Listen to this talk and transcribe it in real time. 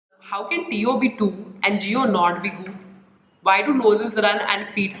How can TO be two and GO not be good? Why do noses run and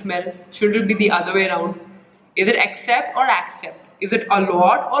feet smell? Should it be the other way around? Is it accept or accept? Is it a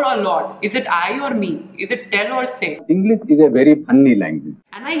lot or a lot? Is it I or me? Is it tell or say? English is a very funny language.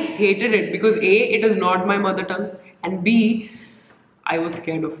 And I hated it because A, it is not my mother tongue, and B, I was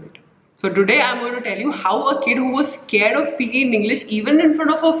scared of it. So today I'm going to tell you how a kid who was scared of speaking English even in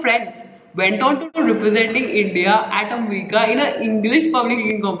front of her friends went on to representing India at America in an English public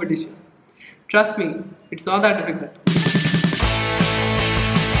speaking competition. Trust me, it's not that difficult.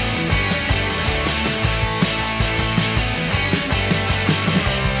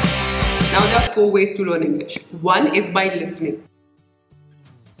 Now there are 4 ways to learn English. One is by listening.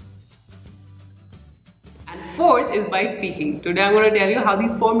 And 4th is by speaking. Today I'm going to tell you how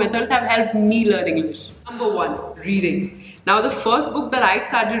these 4 methods have helped me learn English. Number 1, reading. Now the first book that I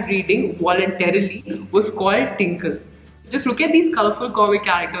started reading voluntarily was called Tinkle. Just look at these colorful comic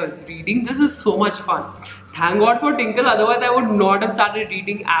characters. Reading this is so much fun. Thank God for Tinkle, otherwise I would not have started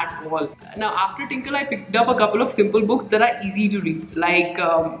reading at all. Now after Tinkle I picked up a couple of simple books that are easy to read, like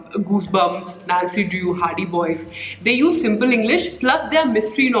Goosebumps, Nancy Drew, Hardy Boys. They use simple English, plus they are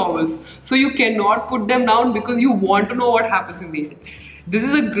mystery novels, so you cannot put them down because you want to know what happens in the end. This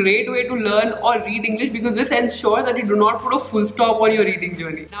is a great way to learn or read English because this ensures that you do not put a full stop on your reading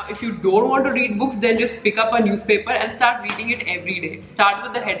journey. Now if you don't want to read books, then just pick up a newspaper and start reading it every day. Start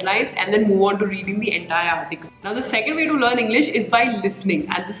with the headlines and then move on to reading the entire article. Now the second way to learn English is by listening,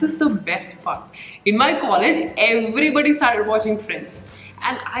 and this is the best part. In my college, everybody started watching Friends,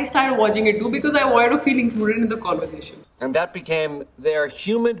 and I started watching it too because I wanted to feel included in the conversation. And that became their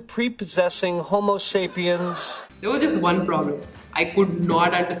human prepossessing Homo sapiens. There was just one problem. I could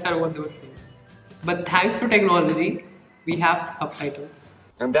not understand what they were saying. But thanks to technology, we have subtitles.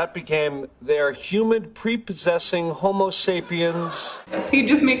 And that became their human prepossessing Homo sapiens. See, it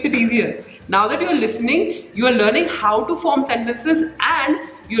just makes it easier. Now that you're listening, you are learning how to form sentences and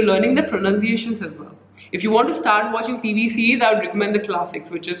you're learning the pronunciations as well. If you want to start watching TV series, I would recommend the classics,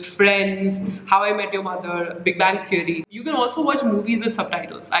 which is Friends, How I Met Your Mother, Big Bang Theory. You can also watch movies with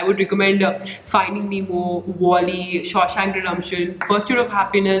subtitles. I would recommend Finding Nemo, Wall-E, Shawshank Redemption, Pursuit of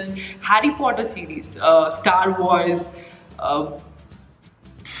Happiness, Harry Potter series, Star Wars,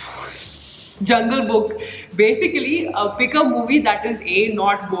 Jungle Book. Basically, pick a movie that is A,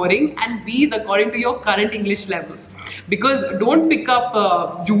 not boring, and B, is according to your current English levels. Because don't pick up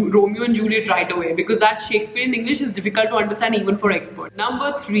Romeo and Juliet right away, because that Shakespearean English is difficult to understand even for experts.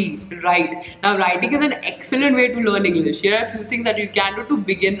 Number 3, write. Now writing is an excellent way to learn English. Here are a few things that you can do to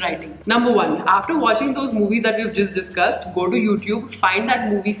begin writing. Number 1, after watching those movies that we've just discussed, go to YouTube, find that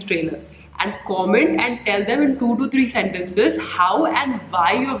movie's trailer and comment and tell them in 2 to 3 sentences how and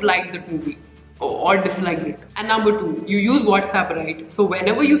why you have liked that movie or disliked it. And number 2, you use WhatsApp, right? So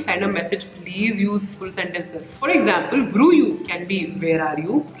whenever you send a message, please use full sentences. For example, Vruyu can be where are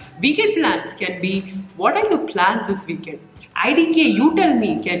you? Weekend plans can be what are your plans this weekend? IDK, you tell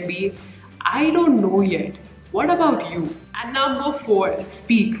me can be I don't know yet. What about you? And number 4,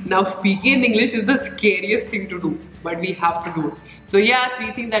 speak. Now speaking in English is the scariest thing to do, but we have to do it. So yeah,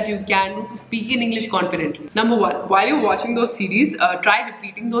 3 things that you can do to speak in English confidently. Number 1, while you're watching those series, try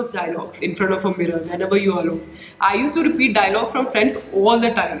repeating those dialogues in front of a mirror whenever you're alone. I used to repeat dialogue from Friends all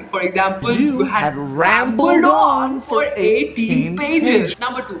the time. For example, you had rambled on for 18 pages.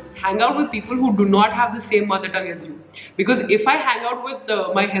 Number 2, hang out with people who do not have the same mother tongue as you. Because if I hang out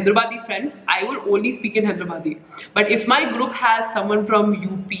with my Hyderabadi friends, I will only speak in Hyderabadi. But if my group has someone from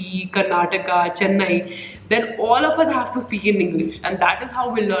UP, Karnataka, Chennai, then all of us have to speak in English, and that is how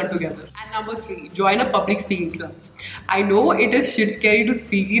we learn together. And number 3, join a public speaking club. I know it is shit scary to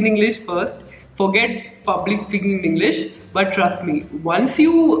speak in English first, forget public speaking in English, but trust me, once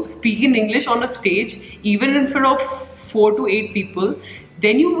you speak in English on a stage, even in front of 4 to 8 people,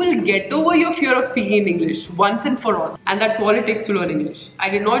 then you will get over your fear of speaking in English once and for all. And that's all it takes to learn English. I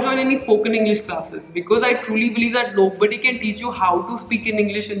did not join any spoken English classes because I truly believe that nobody can teach you how to speak in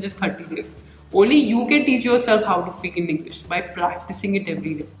English in just 30 days. Only you can teach yourself how to speak in English by practicing it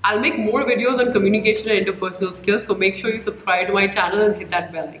every day. I'll make more videos on communication and interpersonal skills, so make sure you subscribe to my channel and hit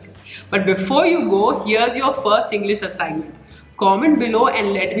that bell icon. But before you go, here's your first English assignment. Comment below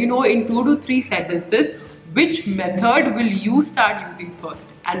and let me know in 2 to 3 sentences which method will you start using first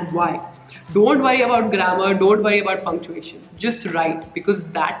and why. Don't worry about grammar, don't worry about punctuation. Just write, because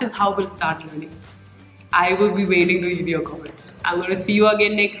that is how we'll start learning. I will be waiting to read your comments. I'm going to see you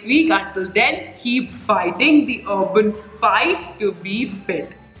again next week. Until then, keep fighting the urban fight to be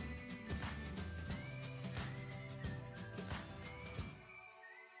fit.